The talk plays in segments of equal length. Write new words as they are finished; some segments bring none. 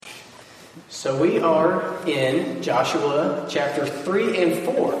So we are in Joshua chapter 3 and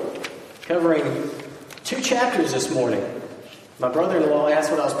 4, covering 2 chapters this morning. My brother-in-law asked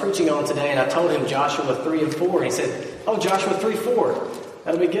what I was preaching on today, and I told him Joshua 3 and 4. And he said, "Oh, Joshua 3, 4.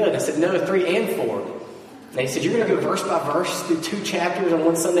 That'll be good." And I said, "No, 3 and 4. And he said, "You're going to go verse by verse through 2 chapters on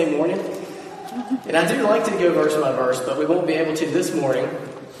one Sunday morning?" And I do like to go verse by verse, but we won't be able to this morning.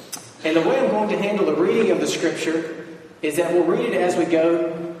 And the way I'm going to handle the reading of the scripture is that we'll read it as we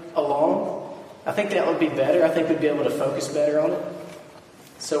go along. I think that would be better. I think we'd be able to focus better on it.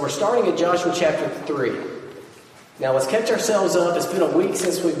 So we're starting at Joshua chapter 3. Now let's catch ourselves up. It's been a week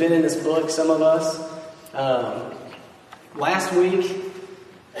since we've been in this book, some of us. Last week,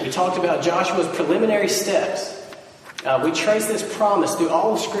 we talked about Joshua's preliminary steps. We trace this promise through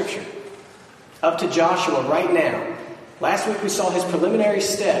all of Scripture up to Joshua right now. Last week we saw his preliminary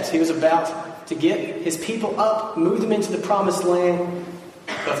steps. He was about to get his people up, move them into the promised land.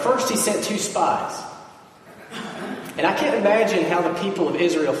 But first he sent 2 spies. And I can't imagine how the people of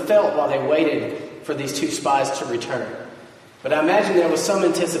Israel felt while they waited for these 2 spies to return. But I imagine there was some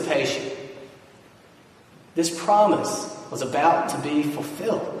anticipation. This promise was about to be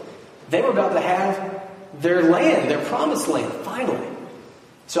fulfilled. They were about to have their land, their promised land, finally.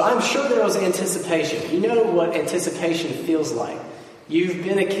 So I'm sure there was anticipation. You know what anticipation feels like. You've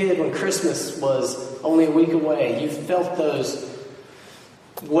been a kid when Christmas was only a week away. You've felt those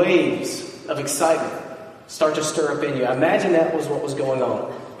waves of excitement start to stir up in you. I imagine that was what was going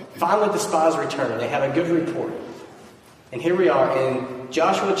on. Finally, the spies returned. They had a good report. And here we are in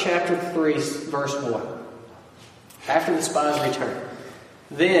Joshua chapter 3, verse 1. After the spies returned.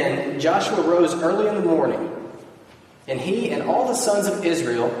 Then Joshua rose early in the morning, and he and all the sons of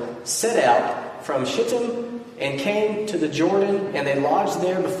Israel set out from Shittim and came to the Jordan, and they lodged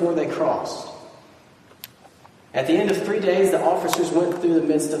there before they crossed. At the end of 3 days, the officers went through the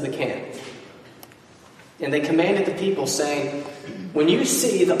midst of the camp. And they commanded the people, saying, "When you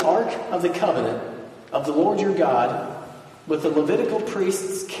see the ark of the covenant of the Lord your God, with the Levitical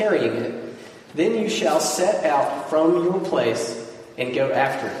priests carrying it, then you shall set out from your place and go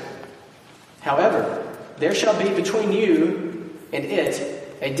after it. However, there shall be between you and it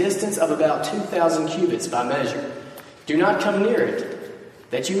a distance of about 2,000 cubits by measure. Do not come near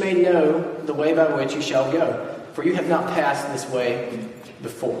it, that you may know the way by which you shall go, for you have not passed this way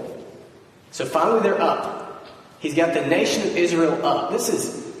before." So finally they're up. He's got the nation of Israel up. This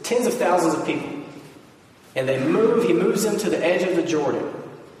is tens of thousands of people. And he moves them to the edge of the Jordan.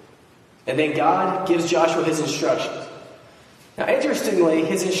 And then God gives Joshua his instructions. Now, interestingly,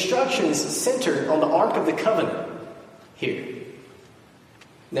 his instructions center on the Ark of the Covenant here.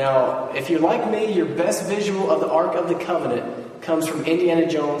 Now, if you're like me, your best visual of the Ark of the Covenant comes from Indiana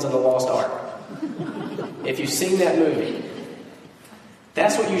Jones and the Lost Ark. If you've seen that movie,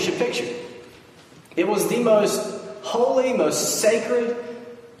 that's what you should picture. It was the most holy, most sacred,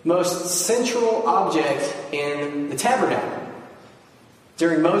 most central object in the tabernacle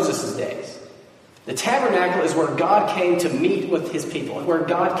during Moses' days. The tabernacle is where God came to meet with his people, where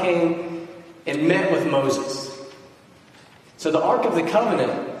God came and met with Moses. So the Ark of the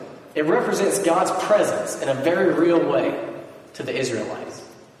Covenant, it represents God's presence in a very real way to the Israelites.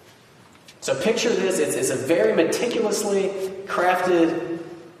 So picture this, it's a very meticulously crafted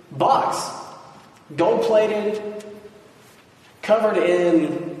box, gold-plated, covered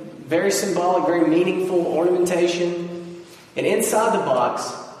in very symbolic, very meaningful ornamentation. And inside the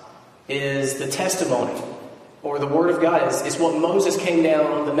box is the testimony, or the Word of God. It's what Moses came down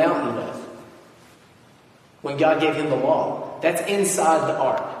on the mountain with when God gave him the law. That's inside the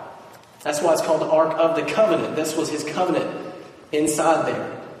ark. That's why it's called the Ark of the Covenant. This was his covenant inside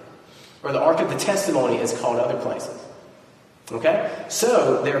there. Or the Ark of the Testimony is called other places. Okay?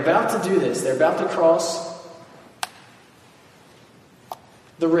 So, they're about to do this. They're about to cross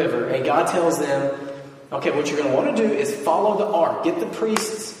the river, and God tells them, okay, what you're going to want to do is follow the ark. Get the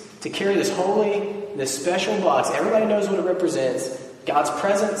priests to carry this holy, this special box. Everybody knows what it represents. God's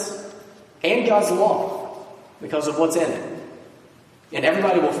presence and God's law because of what's in it. And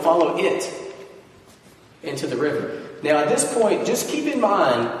everybody will follow it into the river. Now at this point, just keep in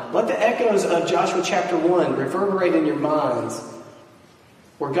mind, let the echoes of Joshua chapter 1 reverberate in your minds,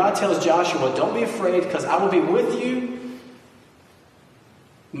 where God tells Joshua, don't be afraid because I will be with you.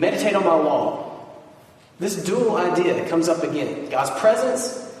 Meditate on my law. This dual idea that comes up again. God's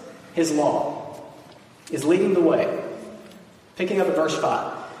presence, his law, is leading the way. Picking up at verse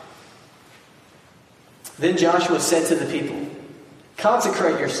 5. Then Joshua said to the people,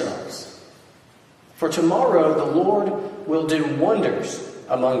 consecrate yourselves, for tomorrow the Lord will do wonders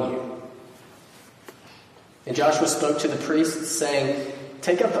among you. And Joshua spoke to the priests, saying,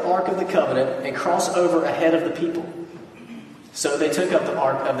 take up the Ark of the Covenant and cross over ahead of the people. So they took up the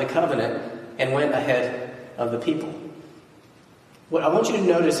Ark of the Covenant and went ahead of the people. What I want you to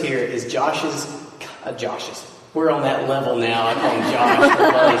notice here is Josh's. We're on that level now. I call him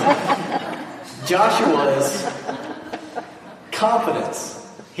Josh. Joshua's confidence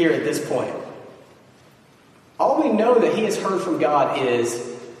here at this point. All we know that he has heard from God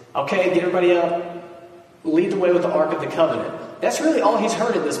is, okay, get everybody up, lead the way with the Ark of the Covenant. That's really all he's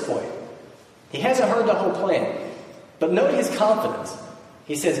heard at this point. He hasn't heard the whole plan. But note his confidence.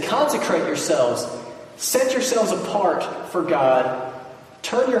 He says, consecrate yourselves, set yourselves apart for God,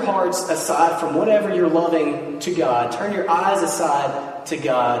 turn your hearts aside from whatever you're loving to God, turn your eyes aside to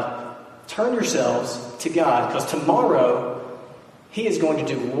God, turn yourselves to God, because tomorrow he is going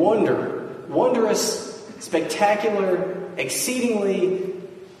to do wondrous, spectacular, exceedingly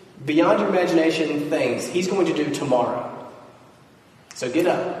beyond your imagination things he's going to do tomorrow. So get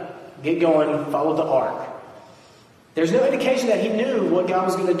up, get going, follow the ark. There's no indication that he knew what God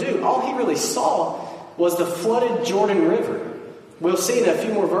was going to do. All he really saw was the flooded Jordan River. We'll see in a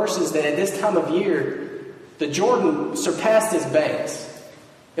few more verses that at this time of year, the Jordan surpassed its banks.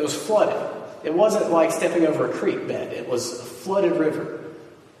 It was flooded. It wasn't like stepping over a creek bed. It was a flooded river.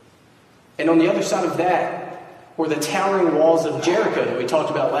 And on the other side of that were the towering walls of Jericho that we talked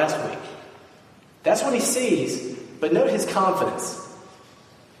about last week. That's what he sees, but note his confidence.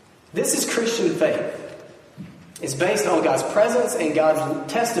 This is Christian faith. It's based on God's presence and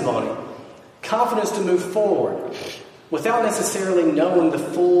God's testimony. Confidence to move forward without necessarily knowing the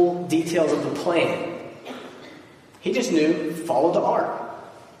full details of the plan. He just knew, follow the ark.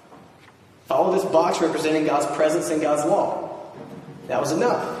 Follow this box representing God's presence and God's law. That was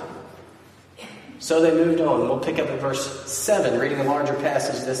enough. So they moved on. We'll pick up at verse 7, reading a larger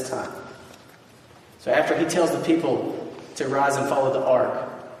passage this time. So after he tells the people to rise and follow the ark,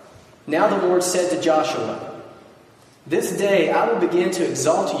 now the Lord said to Joshua, this day I will begin to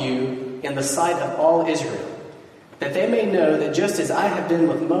exalt you in the sight of all Israel, that they may know that just as I have been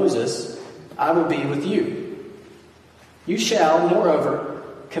with Moses, I will be with you. You shall, moreover,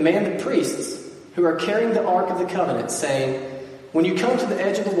 command the priests who are carrying the ark of the covenant, saying, when you come to the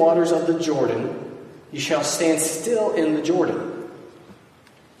edge of the waters of the Jordan, you shall stand still in the Jordan.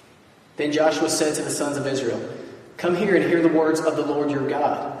 Then Joshua said to the sons of Israel, come here and hear the words of the Lord your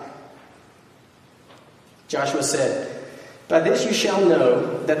God. Joshua said, by this you shall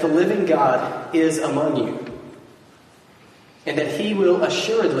know that the living God is among you, and that he will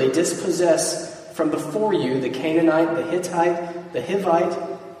assuredly dispossess from before you the Canaanite, the Hittite, the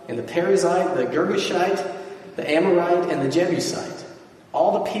Hivite, and the Perizzite, the Girgashite, the Amorite, and the Jebusite,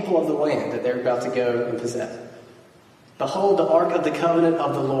 all the people of the land that they're about to go and possess. Behold, the ark of the covenant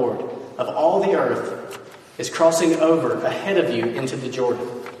of the Lord of all the earth is crossing over ahead of you into the Jordan.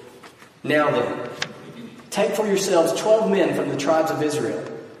 Now then, take for yourselves 12 men from the tribes of Israel,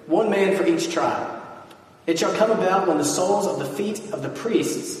 1 man for each tribe. It shall come about when the soles of the feet of the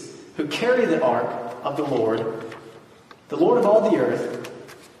priests who carry the ark of the Lord of all the earth,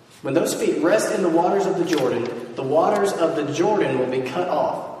 when those feet rest in the waters of the waters of the Jordan will be cut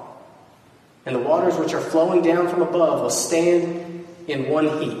off, and the waters which are flowing down from above will stand in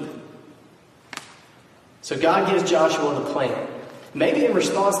one heap. So God gives Joshua the plan. Maybe in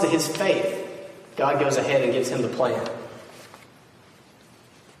response to his faith, God goes ahead and gives him the plan.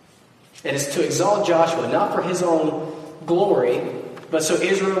 And it's to exalt Joshua, not for his own glory, but so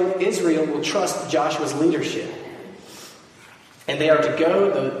Israel will trust Joshua's leadership. And they are to go,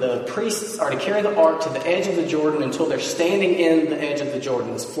 the priests are to carry the ark to the edge of the Jordan until they're standing in the edge of the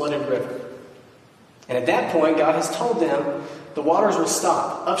Jordan, this flooded river. And at that point, God has told them the waters will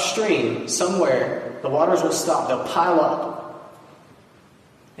stop. Upstream, somewhere, the waters will stop. They'll pile up.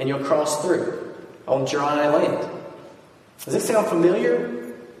 And you'll cross through on dry land. Does this sound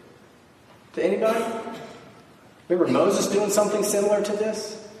familiar to anybody? Remember Moses doing something similar to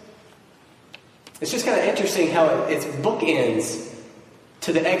this? It's just kind of interesting how it's bookends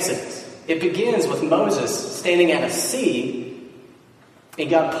to the Exodus. It begins with Moses standing at a sea and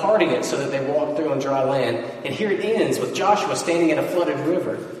God parting it so that they walk through on dry land. And here it ends with Joshua standing at a flooded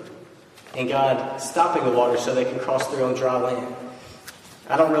river and God stopping the water so they can cross through on dry land.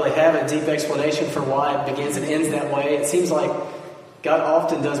 I don't really have a deep explanation for why it begins and ends that way. It seems like God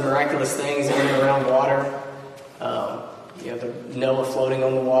often does miraculous things in and around water. Noah floating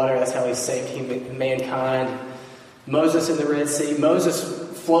on the water, that's how he saved mankind. Moses in the Red Sea,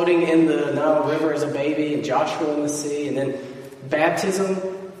 Moses floating in the Nile River as a baby, and Joshua in the sea, and then baptism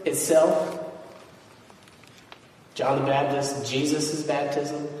itself. John the Baptist, Jesus'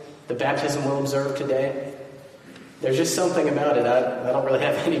 baptism, the baptism we'll observe today. There's just something about it. I don't really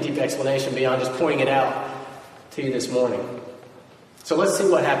have any deep explanation beyond just pointing it out to you this morning. So let's see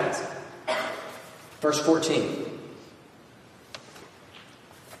what happens. Verse 14.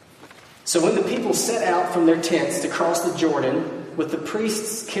 So when the people set out from their tents to cross the Jordan, with the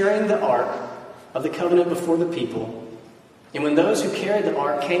priests carrying the ark of the covenant before the people, and when those who carried the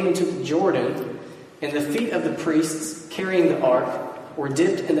ark came into the Jordan, and the feet of the priests carrying the ark were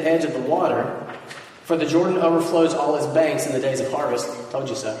dipped in the edge of the water, for the Jordan overflows all its banks in the days of harvest. Told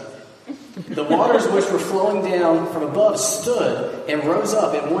you so. The waters which were flowing down from above stood and rose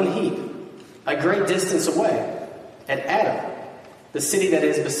up in one heap, a great distance away, at Adam, the city that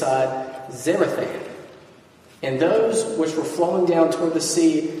is beside Zarethan. And those which were flowing down toward the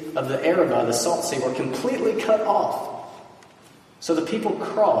sea of the Arabah, the salt sea, were completely cut off. So the people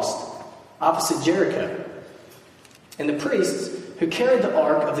crossed opposite Jericho. And the priests who carried the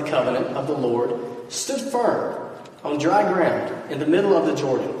ark of the covenant of the Lord stood firm on dry ground in the middle of the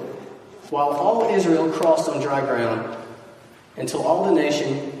Jordan, while all Israel crossed on dry ground until all the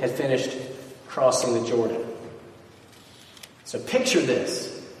nation had finished crossing the Jordan. So picture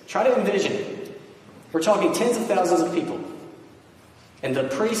this. Try to envision it. We're talking tens of thousands of people. And the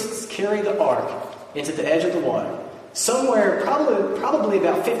priests carry the ark into the edge of the water. Somewhere, probably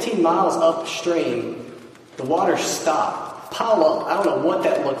about 15 miles upstream, the water stopped. Pile up. I don't know what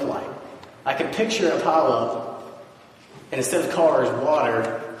that looked like. I can picture a pile up, and instead of cars,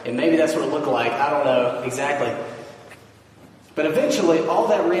 water, and maybe that's what it looked like. I don't know exactly. But eventually, all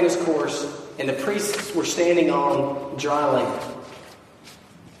that ran its course, and the priests were standing on dry land.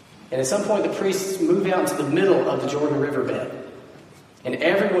 And at some point, the priests move out into the middle of the Jordan riverbed, and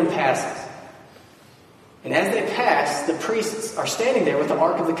everyone passes. And as they pass, the priests are standing there with the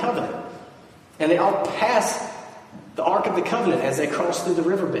Ark of the Covenant. And they all pass the Ark of the Covenant as they cross through the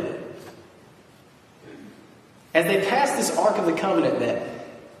riverbed. As they pass this Ark of the Covenant that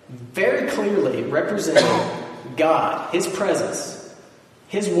very clearly represented God, His presence,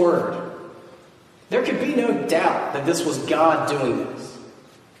 His Word, there could be no doubt that this was God doing this.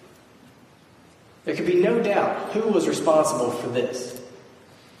 There could be no doubt who was responsible for this.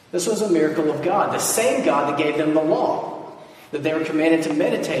 This was a miracle of God, the same God that gave them the law that they were commanded to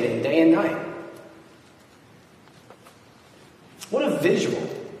meditate in day and night. What a visual.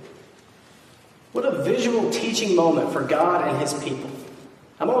 What a visual teaching moment for God and His people.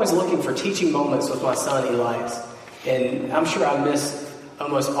 I'm always looking for teaching moments with my son Elias, and I'm sure I miss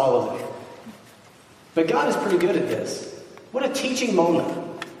almost all of them. But God is pretty good at this. What a teaching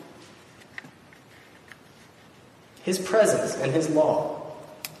moment. His presence and His law.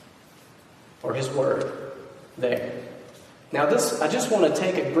 Or His Word there. Now I just want to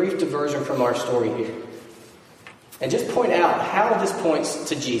take a brief diversion from our story here. And just point out how this points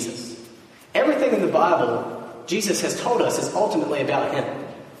to Jesus. Everything in the Bible, Jesus has told us, is ultimately about Him.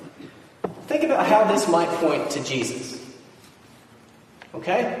 Think about how this might point to Jesus.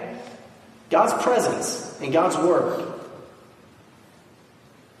 Okay? God's presence and God's Word.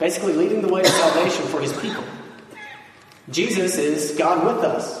 Basically leading the way to salvation for His people. Jesus is God with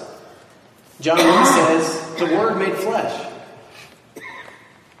us. John 1 says, the Word made flesh.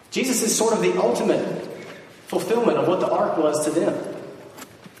 Jesus is sort of the ultimate fulfillment of what the ark was to them.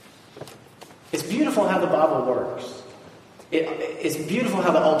 It's beautiful how the Bible works. It's beautiful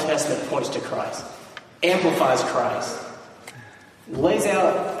how the Old Testament points to Christ, amplifies Christ, lays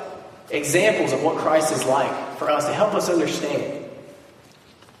out examples of what Christ is like for us to help us understand.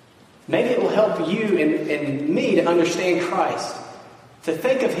 Maybe it will help you and me to understand Christ, to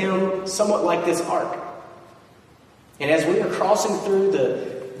think of Him somewhat like this ark. And as we are crossing through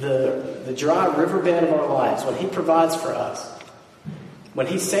the dry riverbed of our lives, when He provides for us, when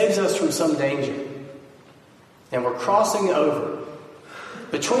He saves us from some danger, and we're crossing over,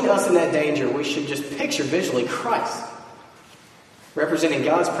 between us and that danger, we should just picture visually Christ, representing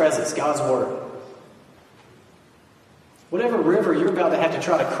God's presence, God's Word. Whatever river you're about to have to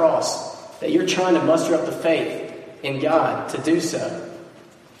try to cross, that you're trying to muster up the faith in God to do so,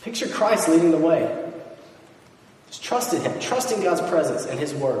 picture Christ leading the way. Just trust in Him, trust in God's presence and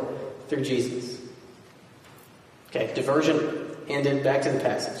His Word through Jesus. Okay, diversion ended. Back to the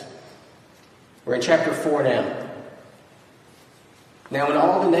passage. We're in chapter 4 now. Now when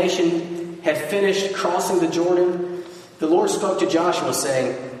all the nation had finished crossing the Jordan, the Lord spoke to Joshua,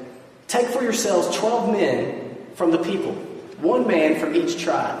 saying, take for yourselves 12 men from the people, one man from each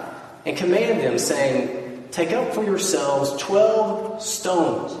tribe, and command them, saying, take up for yourselves 12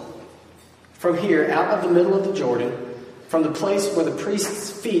 stones from here out of the middle of the Jordan, from the place where the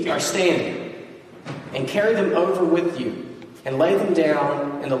priest's feet are standing, and carry them over with you, and lay them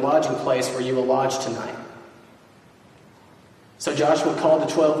down in the lodging place where you will lodge tonight. So Joshua called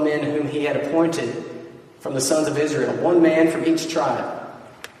the 12 men whom he had appointed from the sons of Israel, one man from each tribe.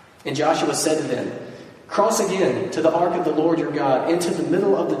 And Joshua said to them, "Cross again to the ark of the Lord your God into the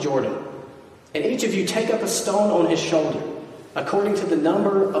middle of the Jordan, and each of you take up a stone on his shoulder, according to the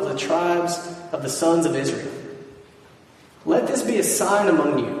number of the tribes of the sons of Israel. Let this be a sign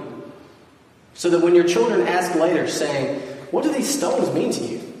among you, so that when your children ask later, saying, 'What do these stones mean to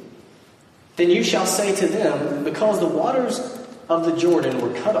you?' then you shall say to them, 'Because the waters of the Jordan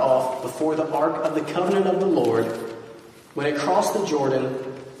were cut off before the ark of the covenant of the Lord. When it crossed the Jordan,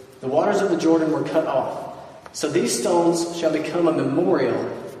 the waters of the Jordan were cut off. So these stones shall become a memorial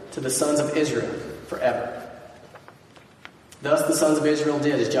to the sons of Israel forever.'" Thus the sons of Israel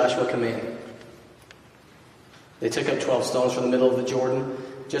did as Joshua commanded. They took up 12 stones from the middle of the Jordan,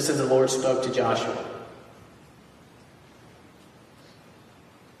 just as the Lord spoke to Joshua.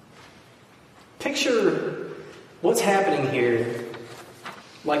 Picture what's happening here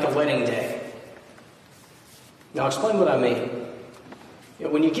like a wedding day. Now, I'll explain what I mean.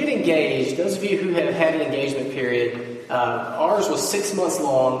 When you get engaged, those of you who have had an engagement period, ours was 6 months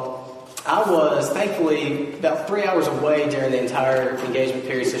long. I was, thankfully, about 3 hours away during the entire engagement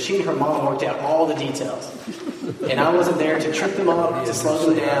period, so she and her mom worked out all the details. And I wasn't there to trip them up, to slow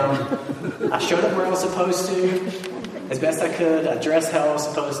them down. I showed up where I was supposed to, as best I could. I dressed how I was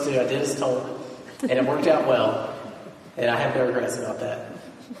supposed to. I did as told. And it worked out well. And I have no regrets about that.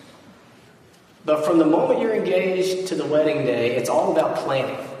 But from the moment you're engaged to the wedding day, it's all about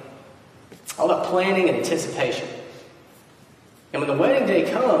planning. All about planning and anticipation. And when the wedding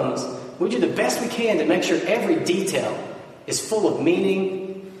day comes, we do the best we can to make sure every detail is full of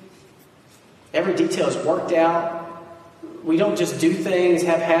meaning. Every detail is worked out. We don't just do things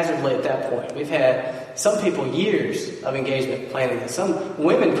haphazardly at that point. We've had some people years of engagement planning this. Some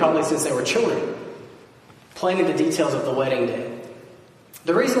women probably since they were children, planning the details of the wedding day.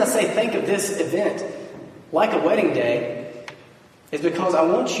 The reason I say think of this event like a wedding day is because I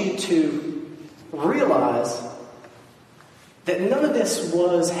want you to realize that none of this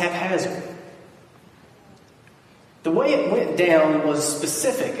was haphazard. The way it went down was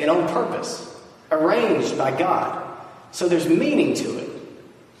specific and on purpose, arranged by God. So there's meaning to it.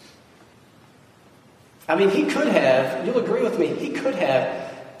 I mean, he could have, you'll agree with me, he could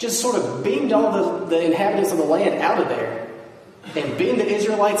have just sort of beamed all the inhabitants of the land out of there and beamed the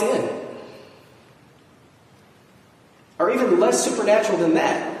Israelites in. Or even less supernatural than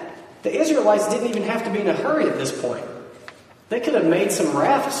that, the Israelites didn't even have to be in a hurry at this point. They could have made some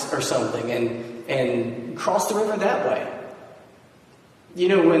rafts or something and crossed the river that way. You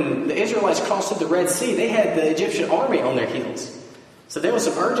know, when the Israelites crossed through the Red Sea, they had the Egyptian army on their heels. So there was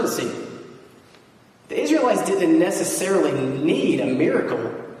some urgency. The Israelites didn't necessarily need a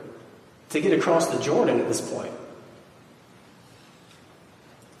miracle to get across the Jordan at this point.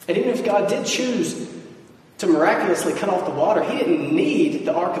 And even if God did choose to miraculously cut off the water, he didn't need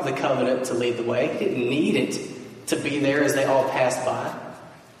the Ark of the Covenant to lead the way. He didn't need it to be there as they all passed by.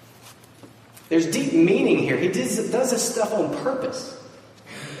 There's deep meaning here. He does this stuff on purpose.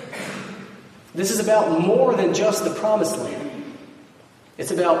 This is about more than just the promised land.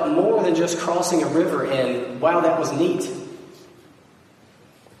 It's about more than just crossing a river and, wow, that was neat.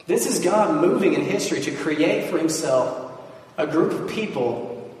 This is God moving in history to create for himself a group of people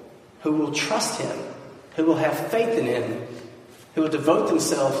who will trust him, who will have faith in him, who will devote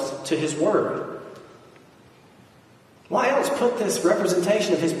themselves to his word. Why else put this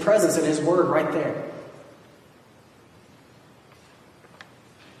representation of his presence and his word right there?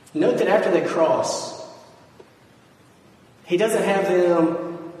 Note that after they cross, he doesn't have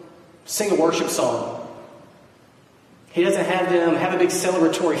them sing a worship song. He doesn't have them have a big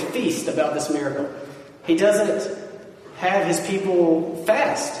celebratory feast about this miracle. He doesn't have his people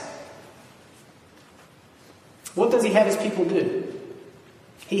fast. What does he have his people do?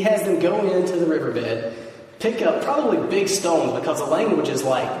 He has them go into the riverbed, pick up probably big stones, because the language is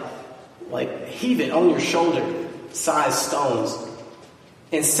like heave it on your shoulder size stones,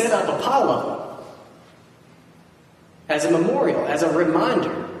 and set up a pile of them as a memorial, as a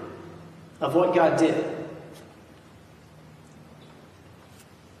reminder of what God did.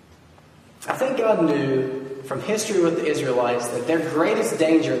 I think God knew from history with the Israelites that their greatest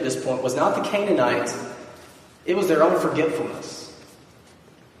danger at this point was not the Canaanites, it was their own forgetfulness.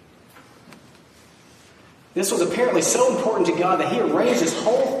 This was apparently so important to God that he arranged this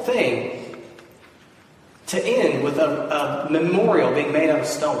whole thing to end with a memorial being made out of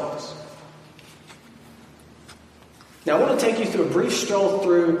stones. Now, I want to take you through a brief stroll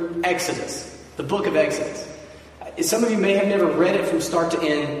through Exodus, the book of Exodus. Some of you may have never read it from start to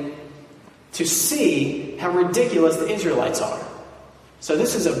end to see how ridiculous the Israelites are. So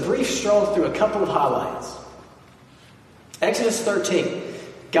this is a brief stroll through a couple of highlights. Exodus 13.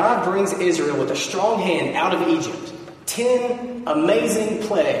 God brings Israel with a strong hand out of Egypt. 10 amazing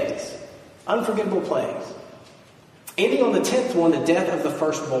plagues. Unforgettable plagues. Ending on the 10th one, the death of the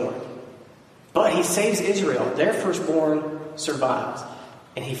firstborn. But he saves Israel. Their firstborn survives.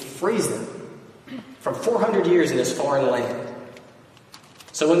 And he frees them from 400 years in this foreign land.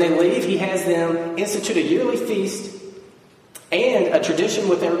 So when they leave, he has them institute a yearly feast and a tradition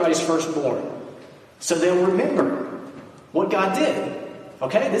with everybody's firstborn. So they'll remember what God did.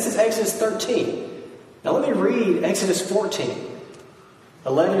 Okay, this is Exodus 13. Now let me read Exodus 14,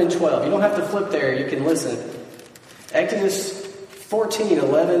 11 and 12. You don't have to flip there, you can listen. Exodus 14,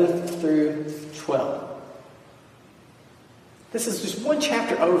 11 through 12. This is just one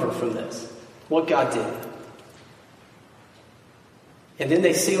chapter over from this, what God did. And then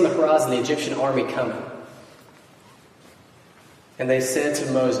they see on the horizon the Egyptian army coming. And they said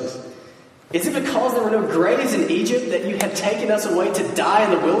to Moses, "Is it because there were no graves in Egypt that you have taken us away to die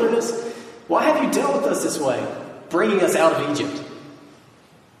in the wilderness? Why have you dealt with us this way, bringing us out of Egypt?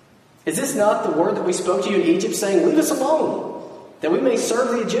 Is this not the word that we spoke to you in Egypt, saying, 'Leave us alone, that we may serve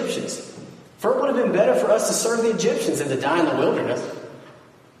the Egyptians'? For it would have been better for us to serve the Egyptians than to die in the wilderness."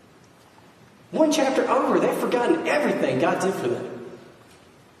 One chapter over, they've forgotten everything God did for them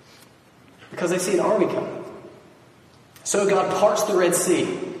because they see an army coming. So God parts the Red Sea,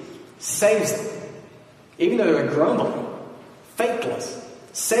 saves them, even though they're grumbling, faithless,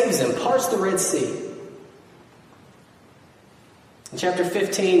 saves them, parts the Red Sea. In chapter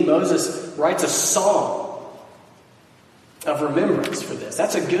 15, Moses writes a song of remembrance for this.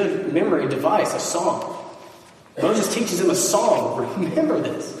 That's a good memory device, a song. Moses teaches them a song. Remember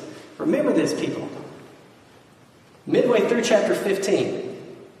this. Remember this, people. Midway through chapter 15,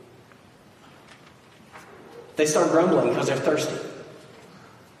 they start grumbling because they're thirsty.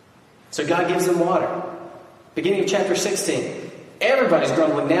 So God gives them water. Beginning of chapter 16, everybody's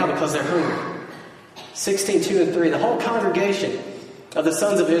grumbling now because they're hungry. 16, 2 and 3, the whole congregation of the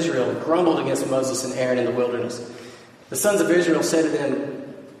sons of Israel grumbled against Moses and Aaron in the wilderness. The sons of Israel said to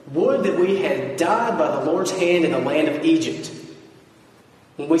them, "Would that we had died by the Lord's hand in the land of Egypt,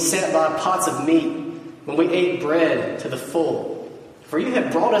 when we sat by pots of meat, when we ate bread to the full. For you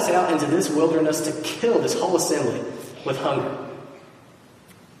have brought us out into this wilderness to kill this whole assembly with hunger."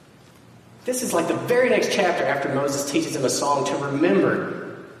 This is like the very next chapter after Moses teaches them a song to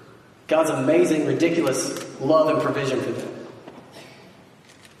remember God's amazing, ridiculous love and provision for them.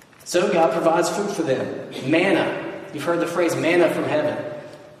 So God provides food for them. Manna. You've heard the phrase manna from heaven.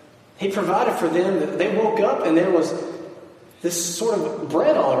 He provided for them. They woke up and there was this sort of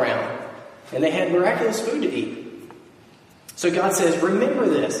bread all around. And they had miraculous food to eat. So God says, remember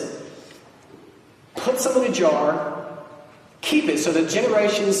this. Put some in a jar. Keep it so that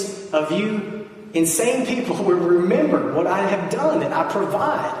generations of you insane people will remember what I have done, that I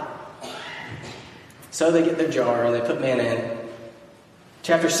provide. So they get their jar and they put manna in.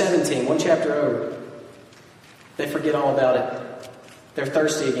 Chapter 17, one chapter over. They forget all about it. They're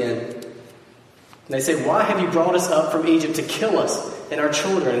thirsty again. And they say, "Why have you brought us up from Egypt to kill us and our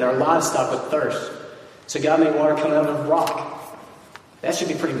children and our livestock with thirst?" So God made water come out of a rock. That should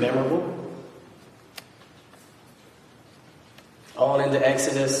be pretty memorable. On into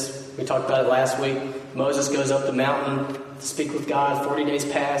Exodus. We talked about it last week. Moses goes up the mountain to speak with God. 40 days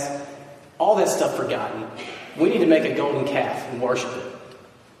pass. All that stuff forgotten. We need to make a golden calf and worship it.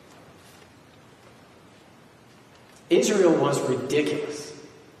 Israel was ridiculous.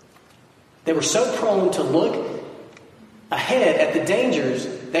 They were so prone to look ahead at the dangers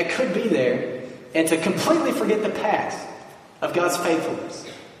that could be there and to completely forget the past of God's faithfulness.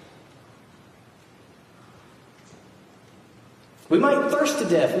 We might thirst to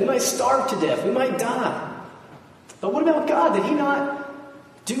death. We might starve to death. We might die. But what about God? Did he not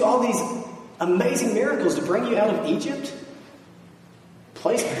do all these amazing miracles to bring you out of Egypt?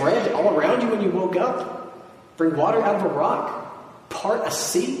 Place bread all around you when you woke up? Bring water out of a rock? Part a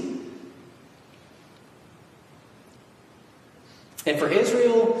sea? And for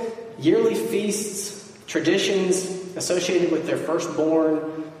Israel, yearly feasts, traditions associated with their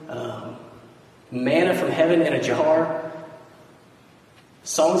firstborn, manna from heaven in a jar,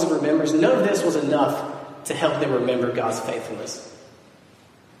 songs of remembrance, none of this was enough to help them remember God's faithfulness.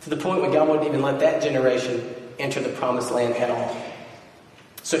 To the point where God wouldn't even let that generation enter the promised land at all.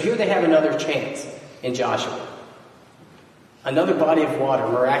 So here they have another chance in Joshua. Another body of water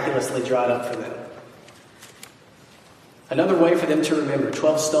miraculously dried up for them. Another way for them to remember,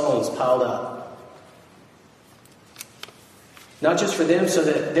 12 stones piled up. Not just for them, so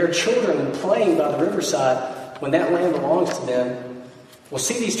that their children playing by the riverside, when that land belongs to them, will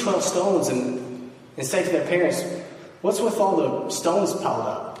see these 12 stones and say to their parents, "What's with all the stones piled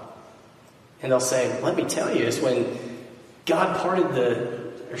up?" And they'll say, "Let me tell you, it's when God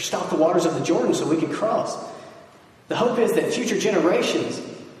stopped the waters of the Jordan so we could cross." The hope is that future generations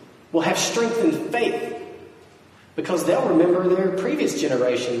will have strengthened faith because they'll remember their previous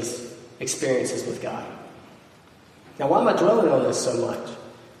generations' experiences with God. Now, why am I dwelling on this so much?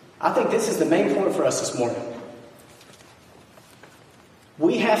 I think this is the main point for us this morning.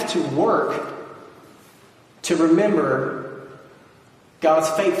 We have to work to remember God's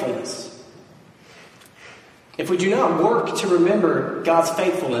faithfulness. If we do not work to remember God's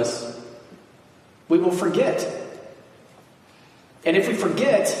faithfulness, we will forget. And if we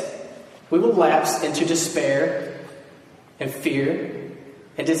forget, we will lapse into despair and fear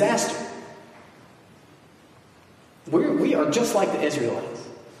and disaster. We are just like the Israelites.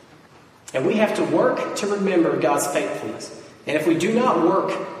 And we have to work to remember God's faithfulness. And if we do not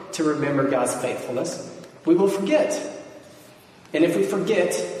work to remember God's faithfulness, we will forget. And if we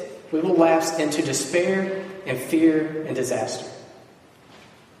forget, we will lapse into despair and fear and disaster.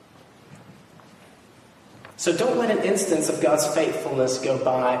 So don't let an instance of God's faithfulness go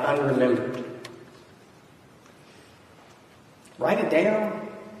by unremembered. Write it down.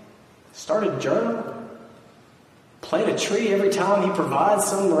 Start a journal. Plant a tree every time He provides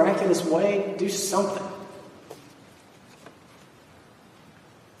some miraculous way. Do something.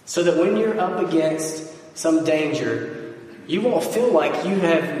 So that when you're up against some danger, you won't feel like you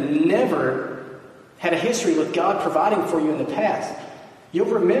have never had a history with God providing for you in the past. You'll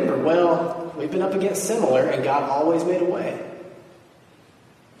remember, well, we've been up against similar, and God always made a way.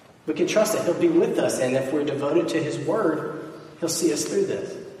 We can trust that He'll be with us, and if we're devoted to His Word, He'll see us through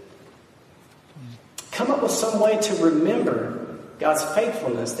this. Come up with some way to remember God's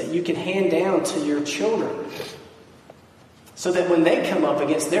faithfulness that you can hand down to your children, so that when they come up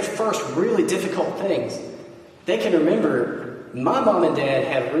against their first really difficult things, they can remember, my mom and dad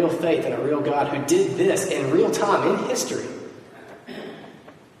had real faith in a real God who did this in real time, in history.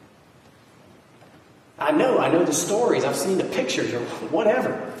 I know the stories, I've seen the pictures or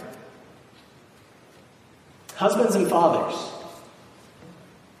whatever. Husbands and fathers,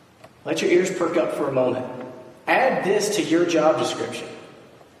 let your ears perk up for a moment. Add this to your job description.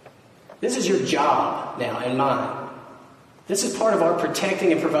 This is your job now and mine. This is part of our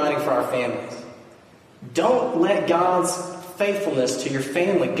protecting and providing for our families. Don't let God's faithfulness to your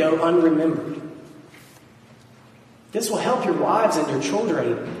family go unremembered. This will help your wives and your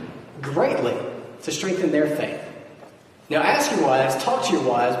children greatly to strengthen their faith. Now ask your wives, talk to your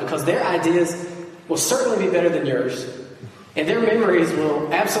wives, because their ideas will certainly be better than yours, and their memories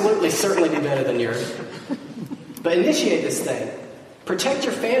will absolutely certainly be better than yours. But initiate this thing. Protect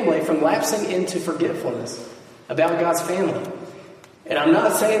your family from lapsing into forgetfulness about God's family. And I'm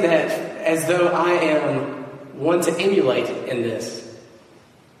not saying that as though I am one to emulate in this.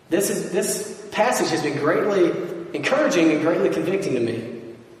 This passage has been greatly encouraging and greatly convicting to me.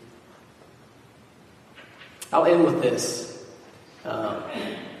 I'll end with this.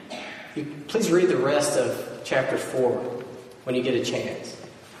 Please read the rest of chapter 4 when you get a chance.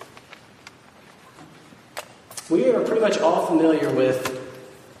 We are pretty much all familiar with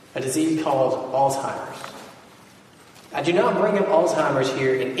a disease called Alzheimer's. I do not bring up Alzheimer's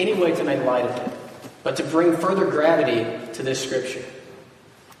here in any way to make light of it, but to bring further gravity to this scripture.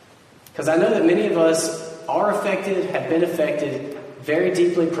 Because I know that many of us are affected, have been affected very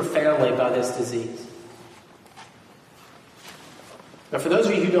deeply, profoundly by this disease. But for those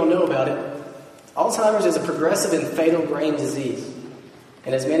of you who don't know about it, Alzheimer's is a progressive and fatal brain disease.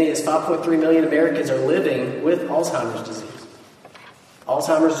 And as many as 5.3 million Americans are living with Alzheimer's disease.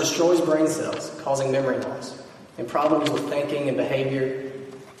 Alzheimer's destroys brain cells, causing memory loss and problems with thinking and behavior,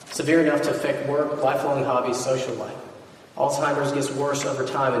 severe enough to affect work, lifelong hobbies, social life. Alzheimer's gets worse over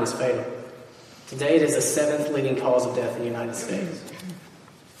time and is fatal. Today it is the 7th leading cause of death in the United States.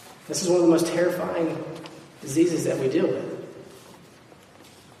 This is one of the most terrifying diseases that we deal with.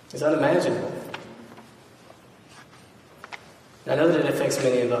 It's unimaginable. I know that it affects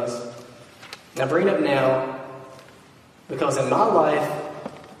many of us. And I bring it up now because in my life,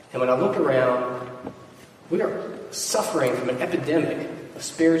 and when I look around, we are suffering from an epidemic of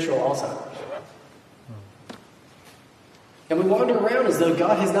spiritual Alzheimer's. And we wander around as though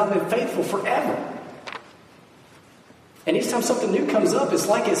God has not been faithful forever. And each time something new comes up, it's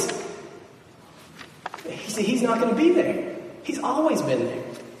like He's not going to be there. He's always been there.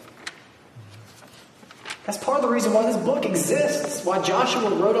 That's part of the reason why this book exists, why Joshua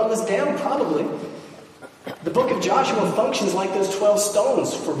wrote all this down, probably. The book of Joshua functions like those 12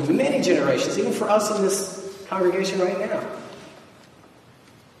 stones for many generations, even for us in this congregation right now.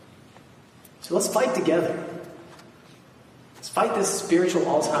 So let's fight together. Let's fight this spiritual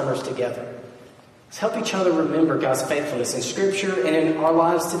Alzheimer's together. Let's help each other remember God's faithfulness in Scripture and in our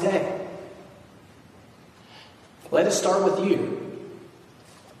lives today. Let us start with you.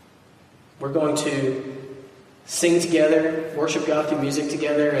 We're going to sing together, worship God through music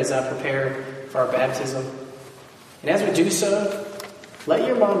together as I prepare for our baptism. And as we do so, let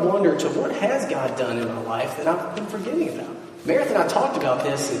your mind wander to what has God done in my life that I've been forgetting about. Meredith and I talked about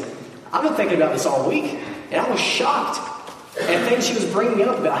this, and I've been thinking about this all week, and I was shocked at things she was bringing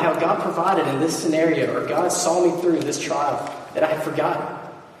up about how God provided in this scenario, or God saw me through this trial that I had forgotten.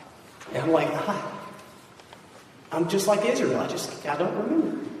 And I'm like, I'm just like Israel. I don't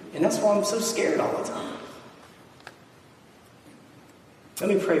remember. And that's why I'm so scared all the time. Let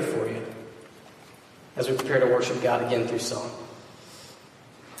me pray for you as we prepare to worship God again through song.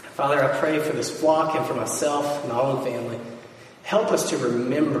 Father, I pray for this flock and for myself and my own family. Help us to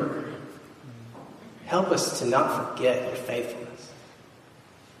remember. Help us to not forget your faithfulness.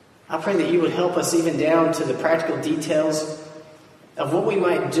 I pray that you would help us even down to the practical details of what we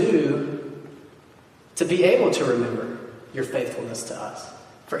might do to be able to remember your faithfulness to us.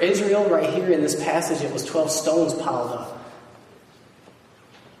 For Israel, right here in this passage, it was 12 stones piled up.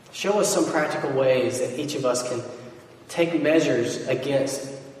 Show us some practical ways that each of us can take measures against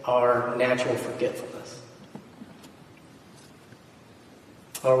our natural forgetfulness.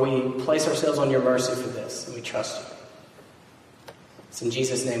 Or we place ourselves on your mercy for this, and we trust you. It's in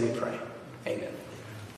Jesus' name we pray. Amen.